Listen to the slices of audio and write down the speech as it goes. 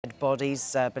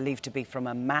Bodies believed to be from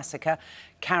a massacre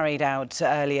carried out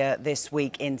earlier this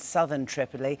week in southern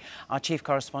Tripoli. Our chief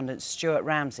correspondent Stuart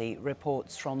Ramsey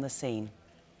reports from the scene.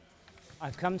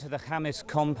 I've come to the Khami's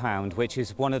compound, which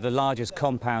is one of the largest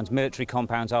compounds, military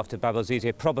compounds after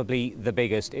Bab-el-Zizia, probably the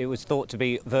biggest. It was thought to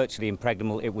be virtually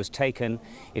impregnable. It was taken,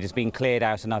 it has been cleared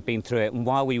out, and I've been through it. And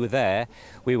while we were there,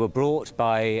 we were brought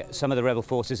by some of the rebel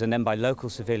forces and then by local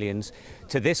civilians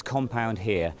to this compound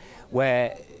here,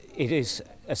 where it is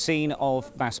a scene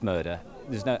of mass murder.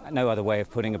 There's no other way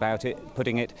of putting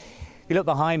it. You look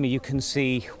behind me, you can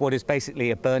see what is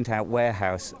basically a burnt-out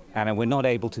warehouse, and we're not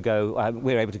able to go.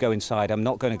 We're able to go inside. I'm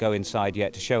not going to go inside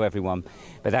yet to show everyone,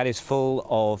 but that is full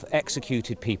of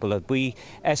executed people. We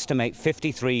estimate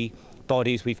 53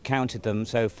 bodies. We've counted them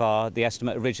so far. The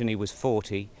estimate originally was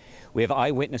 40. We have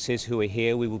eyewitnesses who are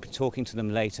here. We will be talking to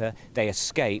them later. They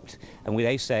escaped, and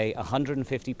they say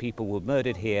 150 people were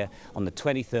murdered here on the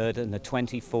 23rd and the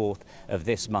 24th of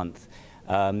this month.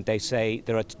 They say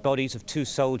there are bodies of 2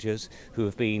 soldiers who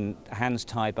have been hands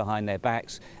tied behind their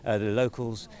backs. The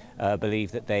locals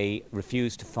believe that they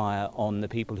refused to fire on the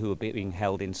people who were being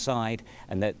held inside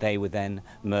and that they were then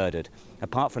murdered.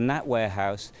 Apart from that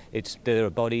warehouse, there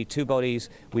are 2 bodies,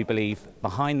 we believe,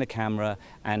 behind the camera,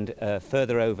 and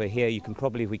further over here,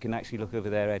 we can actually look over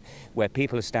there, Ed, where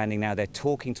people are standing now. They're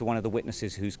talking to one of the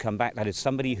witnesses who's come back. That is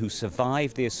somebody who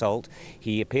survived the assault.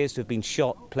 He appears to have been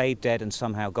shot, played dead, and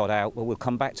somehow got out. Well, we'll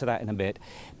come back to that in a bit.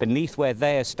 Beneath where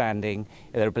they are standing,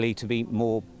 there are believed to be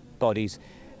more bodies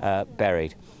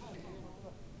buried.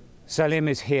 Salim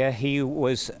is here. He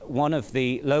was one of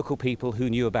the local people who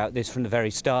knew about this from the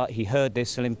very start. He heard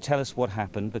this. Salim, tell us what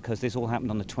happened, because this all happened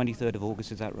on the 23rd of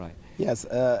August, is that right? Yes,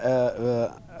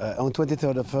 on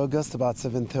 23rd of August, about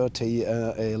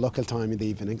 7:30 local time in the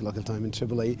evening, local time in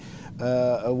Tripoli.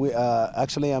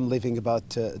 Actually, I'm living about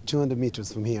 200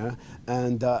 meters from here,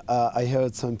 and I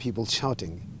heard some people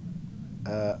shouting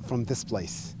from this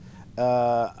place.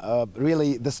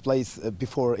 Really, this place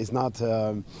before is not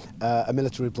a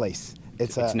military place.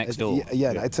 It's next door.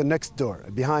 Yeah, it's a next door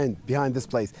behind this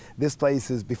place. This place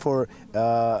is before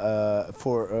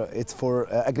it's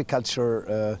for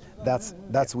agriculture.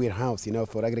 That's warehouse,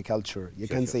 for agriculture. You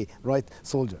can see, right,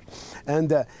 soldier.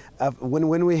 And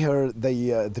when we heard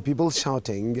the people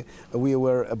shouting, we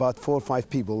were about 4 or 5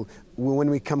 people.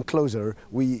 When we come closer,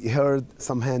 we heard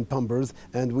some hand pumpers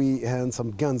and we heard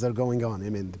some guns are going on. I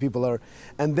mean, the people are,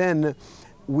 and then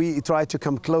we tried to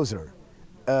come closer.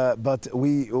 But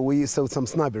we saw some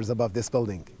snipers above this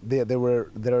building.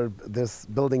 There's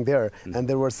building there, and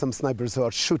there were some snipers who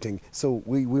are shooting. So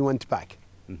we went back,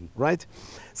 right?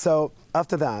 So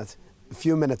after that, a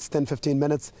few minutes, 10-15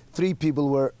 minutes, 3 people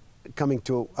were coming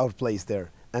to our place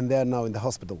there, and they are now in the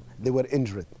hospital. They were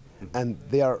injured, and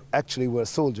they were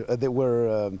soldiers. They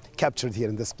were captured here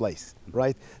in this place,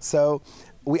 right? So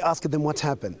we asked them what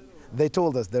happened. They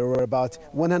told us there were about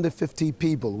 150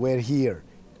 people were here.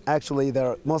 Actually,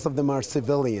 most of them are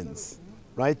civilians,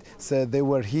 right? So they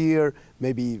were here,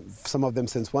 maybe some of them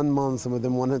since 1 month, some of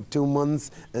them 1 or 2 months,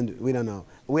 and we don't know.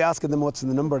 We asked them what's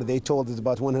the number. They told us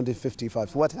about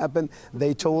 155. What happened?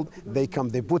 They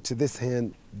put these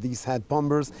hand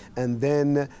bombers, and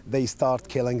then they start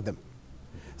killing them.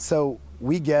 So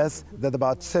we guess that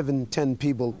about 7-10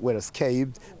 people were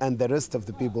escaped, and the rest of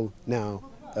the people now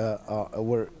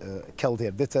were killed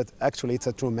here. Actually, it's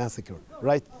a true massacre,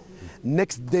 right?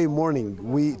 Next day morning,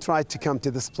 we tried to come to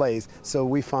this place, so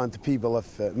we found the people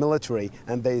of military,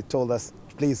 and they told us,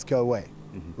 please go away,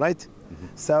 right?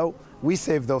 So we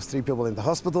saved those 3 people in the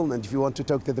hospital, and if you want to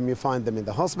talk to them, you find them in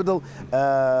the hospital.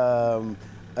 And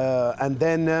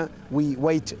then we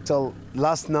wait till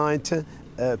last night.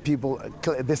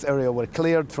 This area were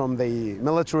cleared from the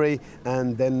military,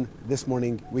 and then this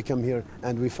morning we come here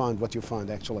and we found what you found,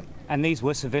 actually. And these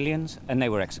were civilians, and they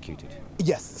were executed?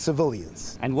 Yes,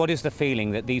 civilians. And what is the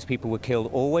feeling, that these people were killed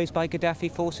always by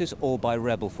Gaddafi forces or by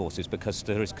rebel forces? Because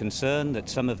there is concern that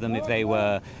some of them, if they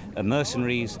were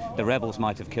mercenaries, the rebels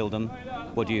might have killed them.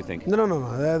 What do you think?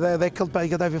 No. They're killed by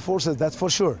Gaddafi forces, that's for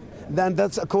sure. Then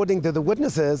that's according to the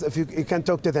witnesses, if you can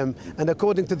talk to them, and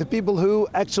according to the people who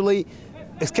actually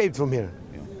escaped from here.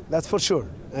 That's for sure.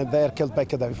 And they are killed by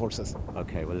Gaddafi forces.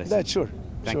 Okay, well, listen. That's sure.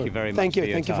 Thank you very much. Thank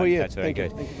you. Thank you for you. That's very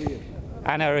good.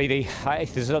 Anna, really,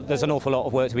 there's an awful lot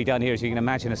of work to be done here, as you can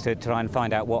imagine, as to try and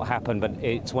find out what happened, but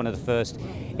it's one of the first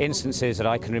instances that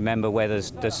I can remember where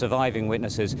there's surviving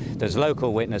witnesses, there's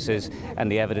local witnesses,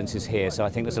 and the evidence is here. So I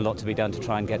think there's a lot to be done to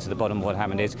try and get to the bottom of what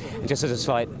happened is. And just as a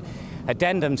slight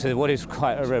Addendum to what is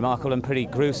quite a remarkable and pretty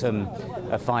gruesome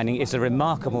finding is the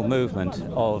remarkable movement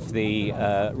of the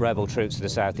rebel troops to the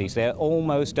southeast. They're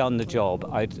almost done the job.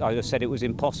 I said it was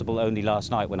impossible only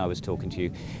last night when I was talking to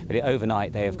you, but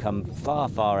overnight they have come far,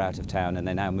 far out of town, and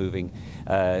they're now moving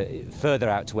further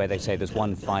out to where they say there's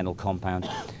one final compound.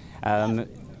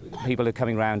 People are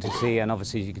coming round to see, and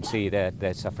obviously you can see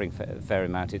they're suffering a fair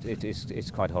amount.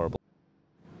 It's quite horrible.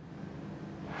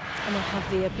 And we'll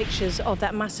have the pictures of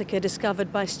that massacre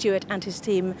discovered by Stuart and his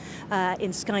team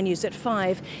in Sky News at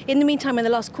 5. In the meantime, in the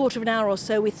last quarter of an hour or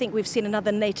so, we think we've seen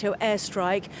another NATO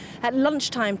airstrike. At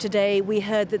lunchtime today, we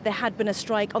heard that there had been a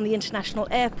strike on the international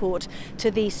airport to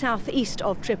the southeast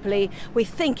of Tripoli. We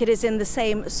think it is in the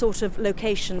same sort of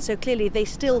location, so clearly they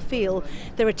still feel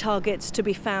there are targets to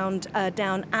be found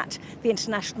down at the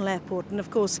international airport. And of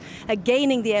course,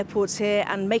 gaining the airports here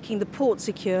and making the port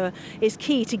secure is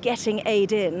key to getting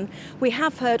aid in. We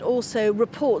have heard also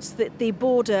reports that the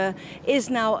border is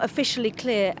now officially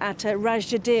clear at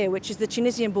Rajdadir, which is the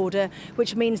Tunisian border,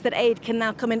 which means that aid can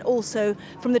now come in also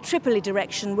from the Tripoli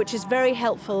direction, which is very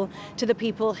helpful to the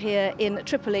people here in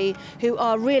Tripoli who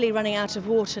are really running out of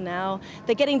water now.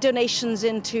 They're getting donations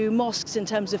into mosques in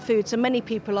terms of food, so many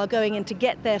people are going in to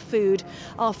get their food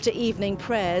after evening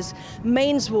prayers.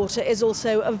 Mains water is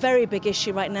also a very big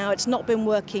issue right now. It's not been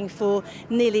working for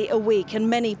nearly a week, and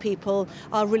many people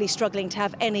are really struggling to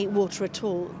have any water at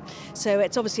all. So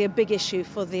it's obviously a big issue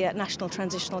for the National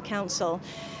Transitional Council.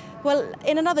 Well,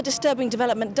 in another disturbing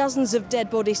development, dozens of dead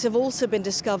bodies have also been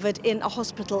discovered in a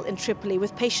hospital in Tripoli,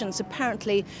 with patients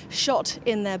apparently shot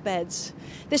in their beds.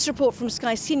 This report from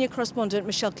Sky senior correspondent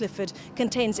Michelle Clifford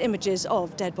contains images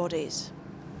of dead bodies.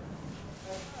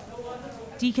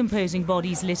 Decomposing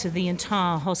bodies litter the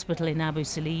entire hospital in Abu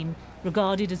Salim,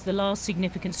 regarded as the last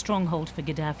significant stronghold for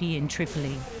Gaddafi in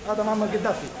Tripoli.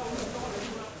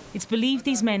 It's believed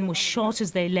these men were shot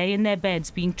as they lay in their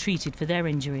beds being treated for their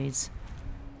injuries.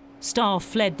 Staff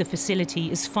fled the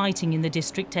facility as fighting in the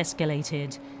district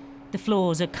escalated. The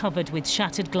floors are covered with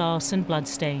shattered glass and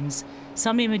bloodstains.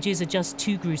 Some images are just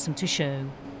too gruesome to show.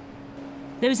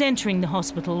 Those entering the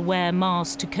hospital wear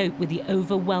masks to cope with the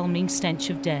overwhelming stench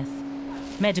of death.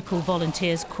 Medical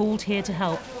volunteers called here to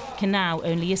help can now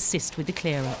only assist with the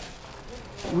clear-up.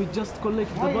 We just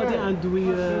collect the body and we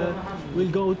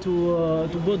will go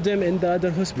to put them in the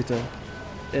other hospital,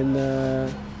 in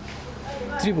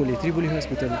Tripoli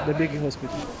Hospital, the big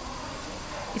hospital.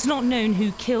 It's not known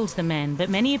who killed the men, but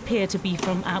many appear to be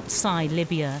from outside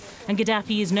Libya, and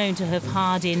Gaddafi is known to have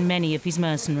hired in many of his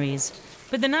mercenaries.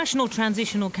 But the National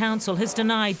Transitional Council has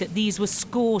denied that these were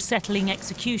score-settling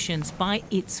executions by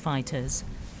its fighters.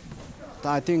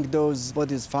 I think those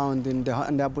bodies found in the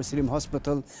Abu Salim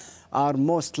hospital are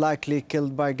most likely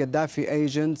killed by Gaddafi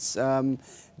agents.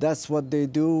 That's what they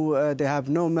do. They have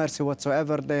no mercy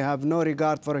whatsoever. They have no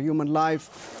regard for human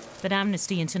life. But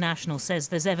Amnesty International says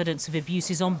there's evidence of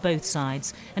abuses on both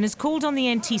sides and has called on the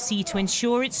NTC to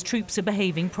ensure its troops are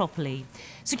behaving properly.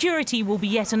 Security will be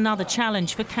yet another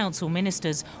challenge for council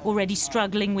ministers already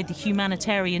struggling with the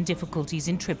humanitarian difficulties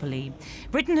in Tripoli.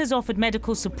 Britain has offered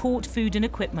medical support, food and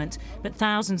equipment, but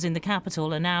thousands in the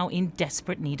capital are now in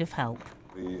desperate need of help.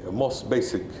 The most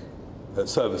basic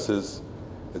services,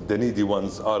 the needy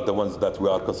ones, are the ones that we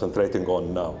are concentrating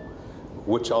on now,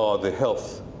 which are the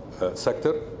health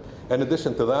sector. In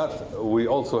addition to that, we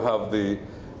also have the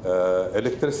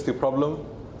electricity problem,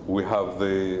 we have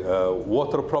the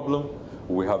water problem,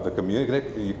 we have the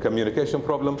communication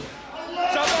problem.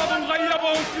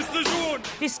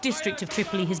 This district of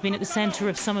Tripoli has been at the centre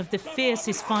of some of the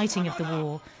fiercest fighting of the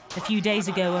war. A few days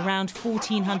ago, around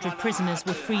 1,400 prisoners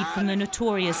were freed from the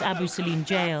notorious Abu Salim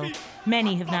jail.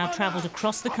 Many have now travelled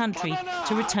across the country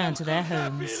to return to their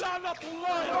homes.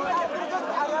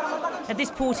 At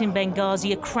this port in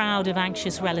Benghazi, a crowd of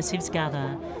anxious relatives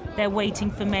gather. They're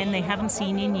waiting for men they haven't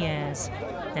seen in years.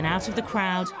 Then out of the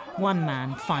crowd, one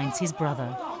man finds his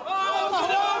brother.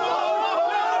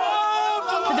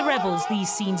 For the rebels, these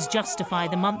scenes justify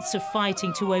the months of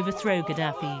fighting to overthrow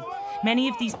Gaddafi. Many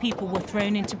of these people were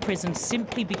thrown into prison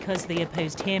simply because they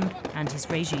opposed him and his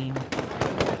regime.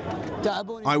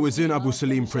 I was in Abu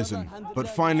Salim prison, but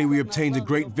finally we obtained a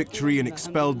great victory and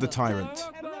expelled the tyrant.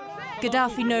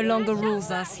 Gaddafi no longer rules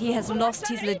us. He has lost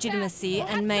his legitimacy,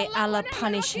 and may Allah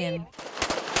punish him.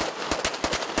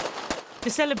 The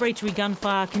celebratory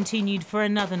gunfire continued for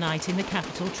another night in the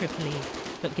capital, Tripoli.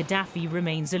 But Gaddafi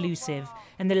remains elusive,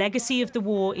 and the legacy of the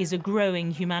war is a growing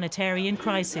humanitarian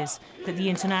crisis that the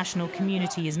international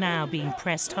community is now being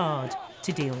pressed hard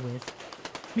to deal with.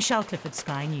 Michelle Clifford,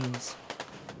 Sky News.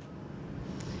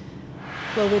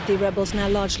 Well, with the rebels now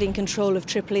largely in control of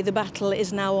Tripoli, the battle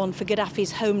is now on for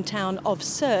Gaddafi's hometown of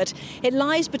Sirte. It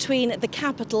lies between the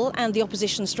capital and the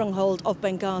opposition stronghold of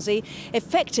Benghazi,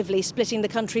 effectively splitting the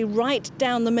country right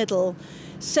down the middle.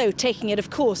 So taking it, of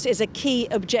course, is a key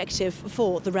objective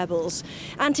for the rebels.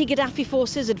 Anti-Gaddafi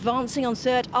forces advancing on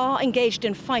Sirte are engaged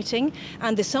in fighting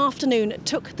and this afternoon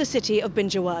took the city of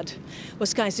Bjawad. Well,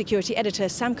 Sky security editor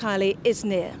Sam Kiley is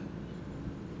near.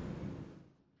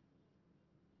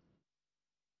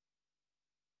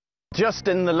 Just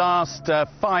in the last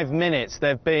 5 minutes, there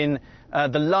have been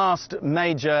the last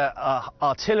major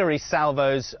artillery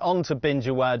salvos onto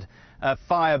Bjawad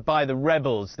fired by the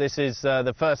rebels. This is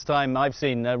the first time I've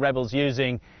seen rebels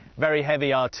using very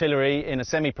heavy artillery in a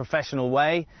semi-professional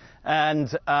way, and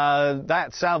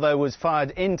that salvo was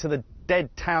fired into the dead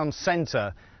town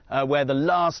centre where the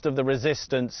last of the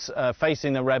resistance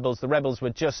facing the rebels were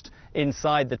just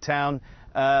inside the town.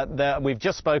 We've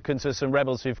just spoken to some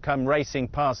rebels who've come racing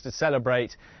past to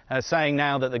celebrate, saying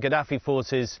now that the Gaddafi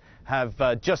forces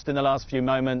have just in the last few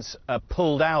moments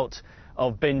pulled out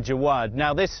of Bjawad.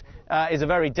 Now this is a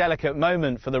very delicate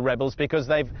moment for the rebels because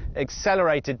they've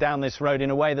accelerated down this road in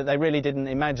a way that they really didn't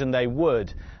imagine they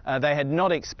would. They had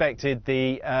not expected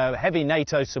the heavy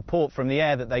NATO support from the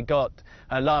air that they got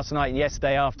last night and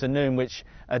yesterday afternoon, which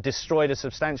destroyed a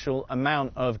substantial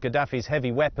amount of Gaddafi's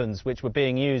heavy weapons which were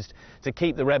being used to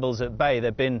keep the rebels at bay. There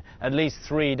have been at least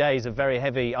 3 days of very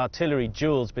heavy artillery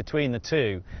duels between the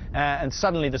two, and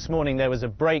suddenly this morning there was a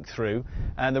breakthrough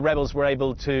and the rebels were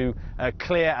able to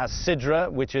clear As-Sidra,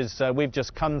 which is we've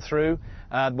just come through,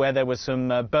 where there was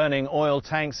some burning oil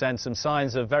tanks and some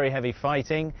signs of very heavy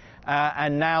fighting,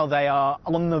 and now they are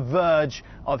on the verge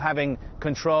of having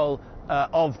control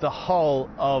of the whole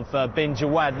of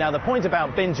Bjawad. Now the point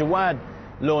about Bjawad,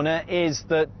 Lorna, is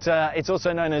that it's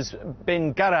also known as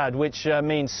Bin Garad, which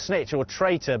means snitch or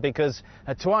traitor, because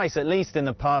twice at least in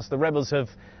the past the rebels have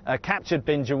captured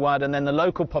Bjawad and then the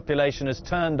local population has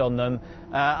turned on them,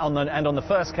 and on the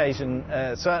first occasion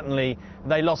certainly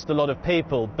they lost a lot of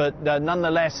people, but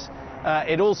nonetheless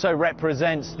it also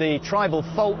represents the tribal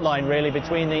fault line really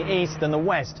between the east and the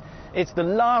west. It's the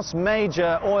last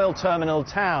major oil terminal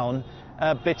town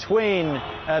between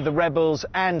the rebels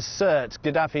and Sirte,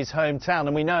 Gaddafi's hometown.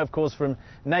 And we know, of course, from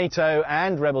NATO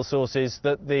and rebel sources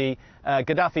that the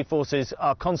Gaddafi forces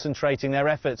are concentrating their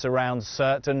efforts around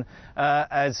Sirte. And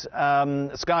as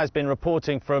Sky has been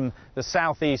reporting from the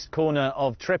southeast corner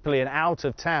of Tripoli and out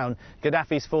of town,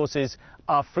 Gaddafi's forces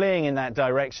are fleeing in that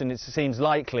direction, it seems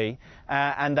likely,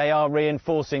 and they are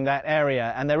reinforcing that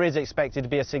area, and there is expected to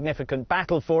be a significant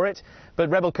battle for it. But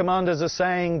rebel commanders are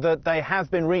saying that they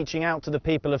have been reaching out to the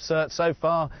people of Sirte. So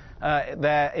far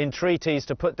their entreaties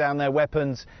to put down their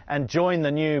weapons and join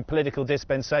the new political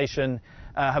dispensation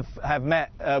have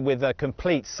met with a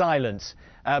complete silence.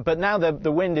 But now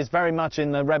the wind is very much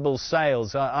in the rebels'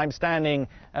 sails. I'm standing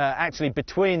actually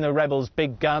between the rebels'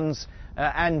 big guns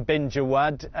and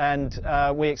Bjawad,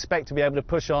 and we expect to be able to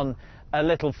push on a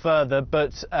little further.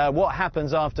 But what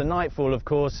happens after nightfall, of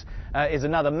course, is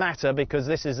another matter, because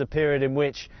this is a period in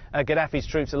which Gaddafi's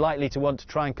troops are likely to want to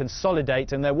try and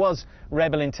consolidate, and there was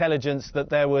rebel intelligence that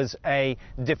there was a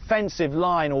defensive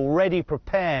line already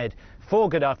prepared for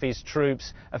Gaddafi's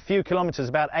troops a few kilometres,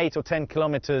 about 8 or 10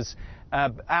 kilometres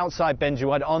outside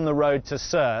Bjawad on the road to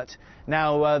Sirte.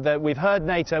 Now we've heard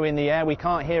NATO in the air, we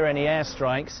can't hear any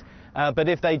airstrikes. But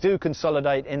if they do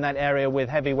consolidate in that area with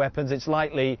heavy weapons, it's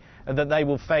likely that they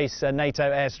will face NATO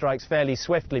airstrikes fairly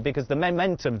swiftly, because the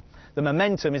momentum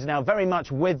is now very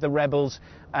much with the rebels,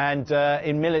 and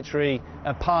in military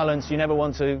parlance, you never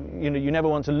want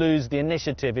to lose the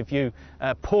initiative. If you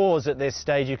pause at this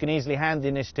stage, you can easily hand the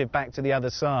initiative back to the other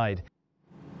side.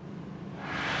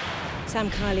 Sam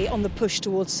Kiley on the push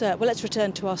towards Sirte. Well, let's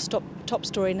return to our top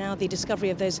story now, the discovery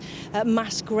of those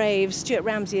mass graves. Stuart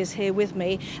Ramsey is here with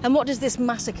me. And what does this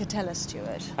massacre tell us,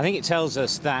 Stuart? I think it tells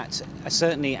us that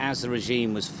certainly as the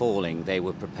regime was falling, they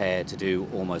were prepared to do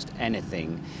almost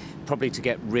anything, probably to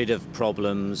get rid of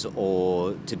problems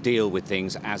or to deal with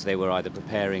things as they were either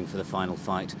preparing for the final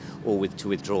fight or to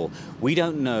withdraw. We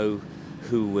don't know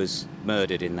who was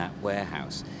murdered in that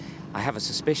warehouse. I have a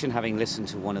suspicion, having listened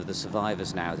to one of the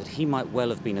survivors now, that he might well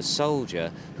have been a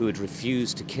soldier who had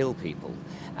refused to kill people.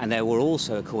 And there were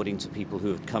also, according to people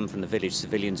who had come from the village,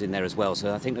 civilians in there as well.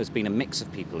 So I think there's been a mix of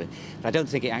people. But I don't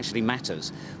think it actually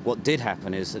matters. What did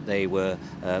happen is that they were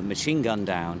machine gunned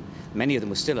down. Many of them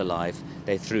were still alive.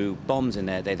 They threw bombs in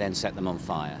there. They then set them on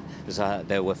fire.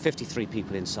 There were 53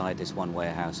 people inside this one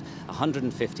warehouse.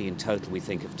 150 in total, we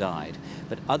think, have died.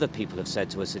 But other people have said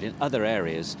to us that in other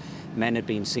areas, men had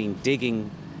been seen digging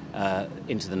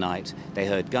into the night. They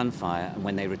heard gunfire, and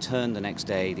when they returned the next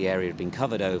day, the area had been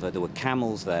covered over. There were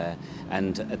camels there,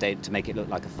 and to make it look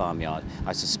like a farmyard.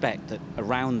 I suspect that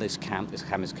around this camp, this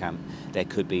Khami's camp, there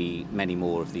could be many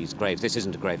more of these graves. This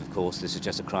isn't a grave, of course. This is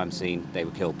just a crime scene. They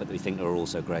were killed, but we think there are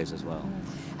also graves as well.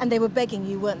 And they were begging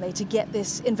you, weren't they, to get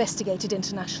this investigated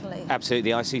internationally?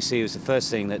 Absolutely. The ICC was the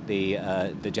first thing that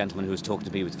the gentleman who was talking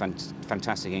to me with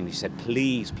fantastic English said,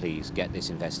 please, please get this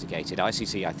investigated.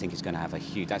 ICC, I think, is going to have a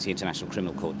huge, that's the International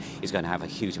Criminal Court, is going to have a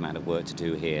huge amount of work to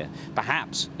do here.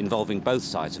 Perhaps involving both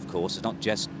sides, of course. It's not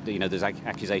just, there's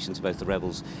accusations of both the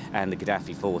rebels and the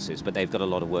Gaddafi forces, but they've got a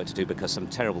lot of work to do because some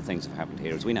terrible things have happened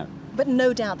here, as we know. But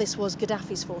no doubt this was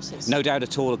Gaddafi's forces? No doubt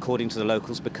at all, according to the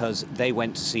locals, because they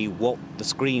went to see what the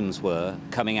screams were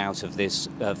coming out of this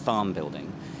farm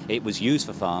building. It was used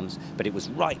for farms, but it was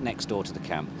right next door to the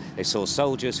camp. They saw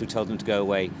soldiers who told them to go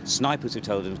away, snipers who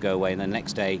told them to go away, and the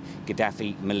next day,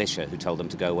 Gaddafi militia who told them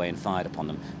to go away and fired upon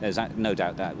them. There's no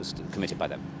doubt that was committed by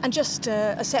them. And just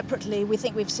separately, we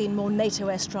think we've seen more NATO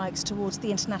airstrikes towards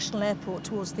the international airport,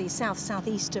 towards the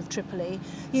south-southeast of Tripoli.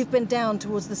 You've been down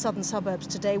towards the southern suburbs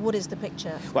today. What is the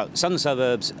picture? Well, southern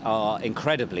suburbs are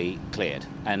incredibly cleared,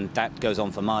 and that goes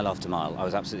on for mile after mile. I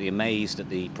was absolutely amazed at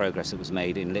the progress that was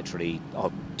made in literally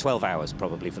 12 hours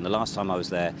probably from the last time I was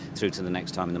there through to the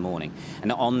next time in the morning.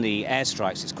 And on the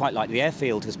airstrikes, it's quite like the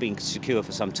airfield has been secure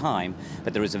for some time,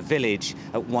 but there is a village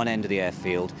at one end of the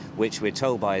airfield which we're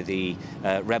told by the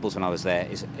rebels when I was there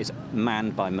is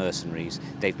manned by mercenaries.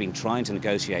 They've been trying to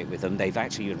negotiate with them. They've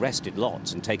actually arrested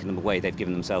lots and taken them away. They've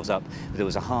given themselves up. But there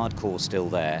was a hardcore still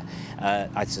there.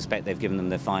 I suspect they've given them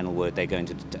their final word. They're going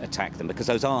to attack them because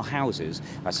those are houses.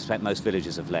 I suspect most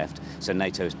villagers have left, so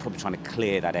NATO is probably trying to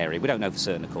clear that area. We don't know for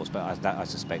certain, of course, but I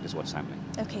suspect is what's happening.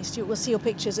 OK, Stuart, we'll see your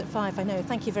pictures at 5, I know.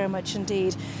 Thank you very much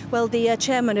indeed. Well, the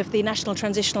chairman of the National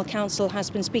Transitional Council has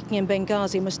been speaking in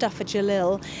Benghazi, Mustafa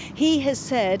Jalil. He has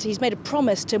said, he's made a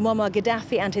promise to Muammar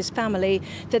Gaddafi and his family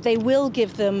that they will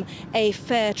give them a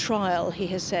fair trial, he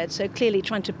has said, so clearly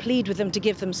trying to plead with them to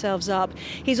give themselves up.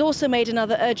 He's also made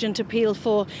another urgent appeal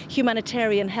for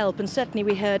humanitarian help, and certainly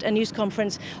we heard a news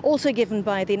conference also given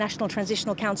by the National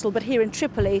Transitional Council, but here in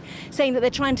Tripoli, saying that they're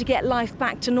trying to get life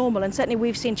back to normal. And certainly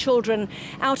we've seen children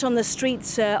out on the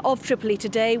streets of Tripoli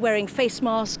today wearing face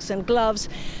masks and gloves,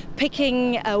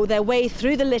 picking their way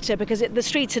through the litter because the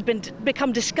streets had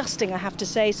become disgusting, I have to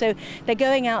say. So they're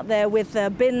going out there with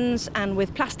bins and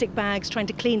with plastic bags trying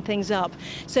to clean things up.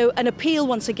 So an appeal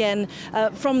once again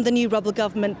from the new rebel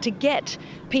government to get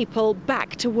people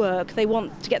back to work. They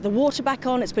want to get the water back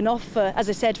on. It's been off, as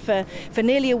I said, for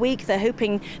nearly a week. They're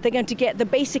hoping they're going to get the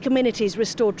basic amenities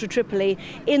restored to Tripoli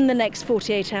in the next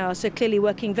 48 hours. So clearly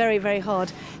working very, very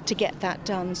hard to get that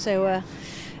done. So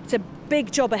it's a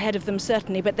big job ahead of them,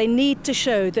 certainly, but they need to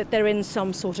show that they're in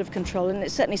some sort of control. And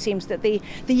it certainly seems that the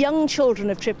young children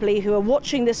of Tripoli who are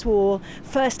watching this war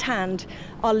firsthand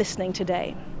are listening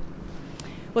today.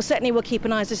 Well, certainly we'll keep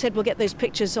an eye. As I said, we'll get those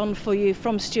pictures on for you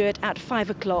from Stuart at 5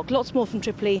 o'clock. Lots more from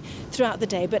Tripoli throughout the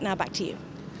day, but now back to you.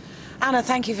 Anna,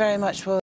 thank you very much for